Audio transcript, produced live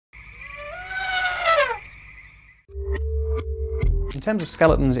In terms of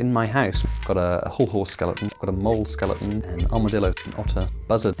skeletons in my house, I've got a whole horse skeleton, I've got a mole skeleton, an armadillo, an otter,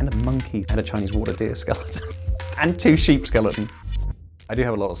 buzzard, and a monkey, and a Chinese water deer skeleton, and 2 sheep skeletons. I do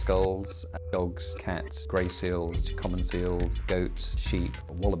have a lot of skulls: dogs, cats, grey seals, common seals, goats, sheep,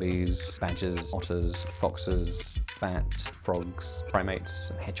 wallabies, badgers, otters, foxes, bat, frogs,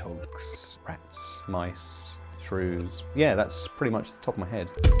 primates, hedgehogs, rats, mice, shrews. Yeah, that's pretty much the top of my head.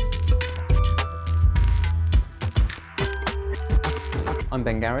 I'm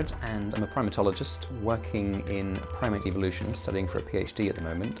Garrod, and I'm a primatologist working in primate evolution, studying for a PhD at the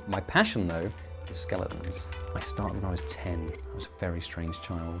moment. My passion, though, is skeletons. I started when I was 10. I was a very strange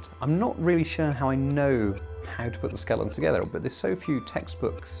child. I'm not really sure how I know how to put the skeletons together, but there's so few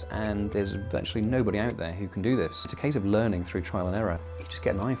textbooks and there's virtually nobody out there who can do this. It's a case of learning through trial and error. You just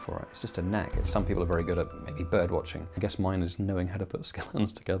get an eye for it. It's just a knack. Some people are very good at maybe bird watching. I guess mine is knowing how to put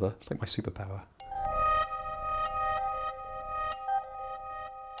skeletons together. It's like my superpower.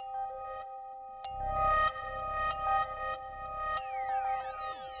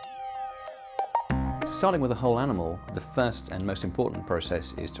 Starting with a whole animal, the first and most important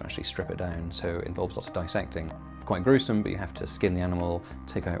process is to actually strip it down, so it involves lots of dissecting. Quite gruesome, but you have to skin the animal,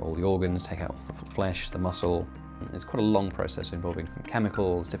 take out all the organs, take out the flesh, the muscle. It's quite a long process involving different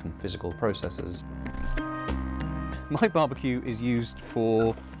chemicals, different physical processes. My barbecue is used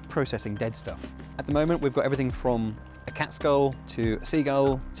for processing dead stuff. At the moment, we've got everything from a cat skull to a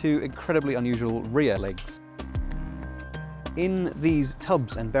seagull to incredibly unusual rhea legs. In these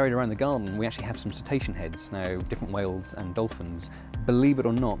tubs and buried around the garden, we actually have some cetacean heads. Now, different whales and dolphins, believe it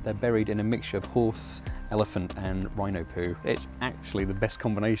or not, they're buried in a mixture of horse, elephant and rhino poo. It's actually the best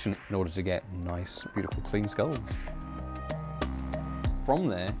combination in order to get nice, beautiful, clean skulls. From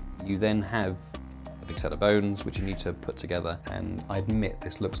there, you then have a big set of bones which you need to put together, and I admit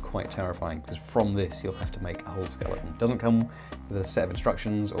this looks quite terrifying because from this you'll have to make a whole skeleton. It doesn't come with a set of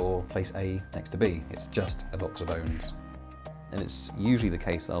instructions or place A next to B, it's just a box of bones. And it's usually the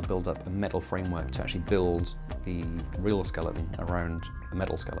case that I'll build up a metal framework to actually build the real skeleton around the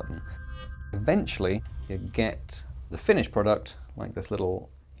metal skeleton. Eventually, you get the finished product, like this little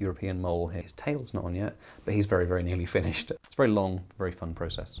European mole here. His tail's not on yet, but he's very, very nearly finished. It's a very long, very fun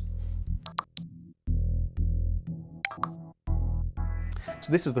process. So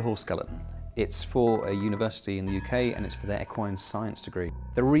this is the horse skeleton. It's for a university in the UK and it's for their equine science degree.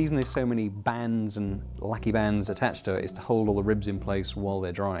 The reason there's so many bands and lackey bands attached to it is to hold all the ribs in place while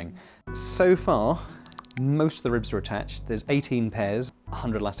they're drying. So far, most of the ribs are attached. There's 18 pairs,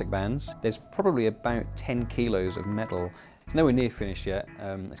 100 elastic bands. There's probably about 10 kilos of metal. It's nowhere near finished yet.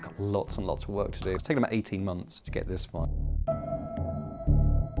 It's got lots and lots of work to do. It's taken about 18 months to get this far.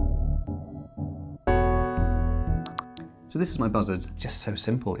 So this is my buzzard, just so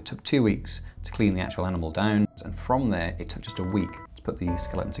simple. It took 2 weeks to clean the actual animal down, and from there it took just a week to put the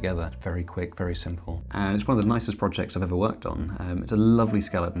skeleton together. Very quick, very simple. And it's one of the nicest projects I've ever worked on. It's a lovely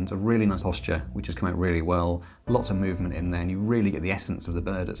skeleton, it's a really nice posture, which has come out really well. Lots of movement in there, and you really get the essence of the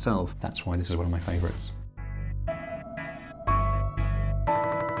bird itself. That's why this is one of my favourites.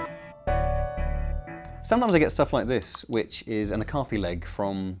 Sometimes I get stuff like this, which is an Akafi leg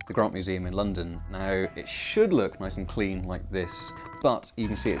from the Grant Museum in London. Now, it should look nice and clean like this, but you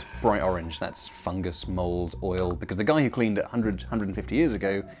can see it's bright orange. That's fungus, mold, oil, because the guy who cleaned it 150 years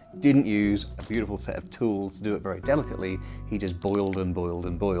ago didn't use a beautiful set of tools to do it very delicately. He just boiled and boiled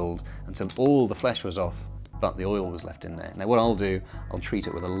and boiled until all the flesh was off, but the oil was left in there. Now what I'll do, I'll treat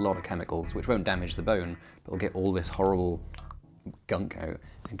it with a lot of chemicals, which won't damage the bone, but I'll get all this horrible gunk out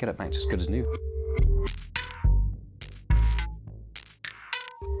and get it back as good as new.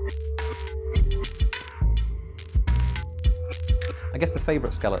 I guess the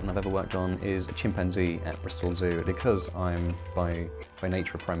favourite skeleton I've ever worked on is a chimpanzee at Bristol Zoo. Because I'm by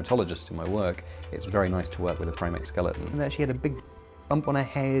nature a primatologist in my work, it's very nice to work with a primate skeleton. And there she had a big bump on her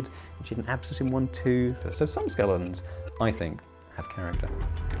head, and she had an abscess in one tooth. So some skeletons, I think, have character.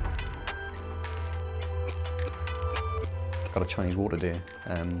 I've got a Chinese water deer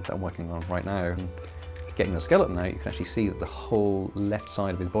that I'm working on right now. Getting the skeleton out, you can actually see that the whole left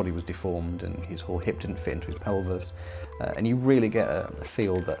side of his body was deformed and his whole hip didn't fit into his pelvis. And you really get a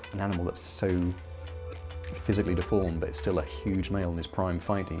feel that an animal that's so physically deformed but it's still a huge male in his prime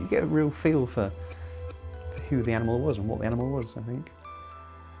fighting, you get a real feel for who the animal was and what the animal was, I think.